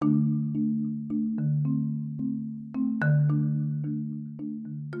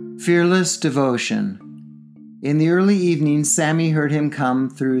Fearless devotion. In the early evening, Sammy heard him come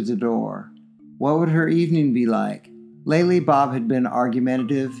through the door. What would her evening be like? Lately, Bob had been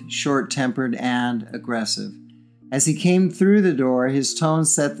argumentative, short-tempered, and aggressive. As he came through the door, his tone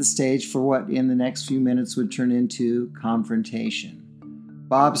set the stage for what in the next few minutes would turn into confrontation.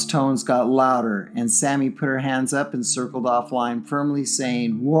 Bob's tones got louder, and Sammy put her hands up and circled offline, firmly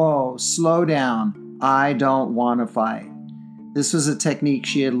saying, "Whoa, slow down. I don't want to fight." This was a technique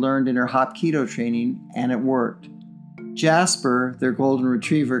she had learned in her Hapkido training, and it worked. Jasper, their golden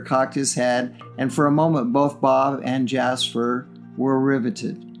retriever, cocked his head, and for a moment both Bob and Jasper were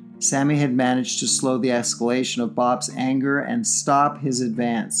riveted. Sammy had managed to slow the escalation of Bob's anger and stop his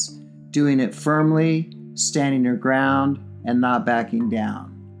advance, doing it firmly, standing her ground, and not backing down.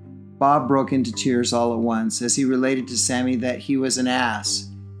 Bob broke into tears all at once as he related to Sammy that he was an ass,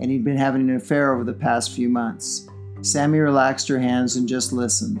 and he'd been having an affair over the past few months. Sammy relaxed her hands and just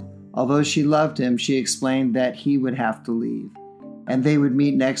listened. Although she loved him, she explained that he would have to leave, and they would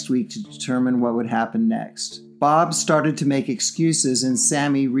meet next week to determine what would happen next. Bob started to make excuses, and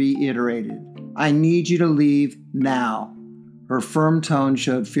Sammy reiterated, "I need you to leave now." Her firm tone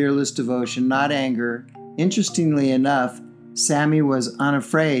showed fearless devotion, not anger. Interestingly enough, Sammy was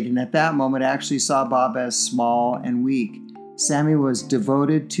unafraid, and at that moment actually saw Bob as small and weak. Sammy was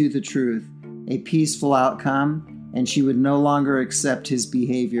devoted to the truth, a peaceful outcome, and she would no longer accept his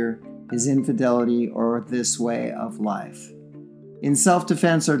behavior, his infidelity, or this way of life. In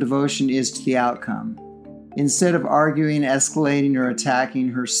self-defense, our devotion is to the outcome. Instead of arguing, escalating, or attacking,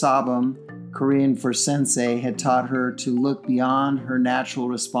 her sabum, Korean for sensei, had taught her to look beyond her natural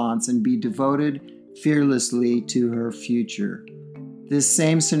response and be devoted fearlessly to her future. This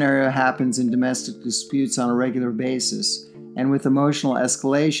same scenario happens in domestic disputes on a regular basis, and with emotional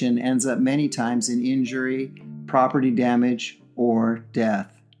escalation ends up many times in injury, property damage, or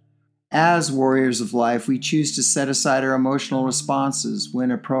death. As warriors of life, we choose to set aside our emotional responses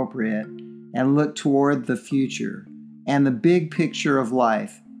when appropriate and look toward the future and the big picture of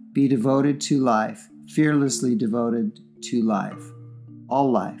life. Be devoted to life, fearlessly devoted to life.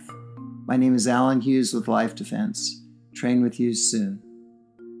 All life. My name is Alan Hughes with Life Defense. Train with you soon.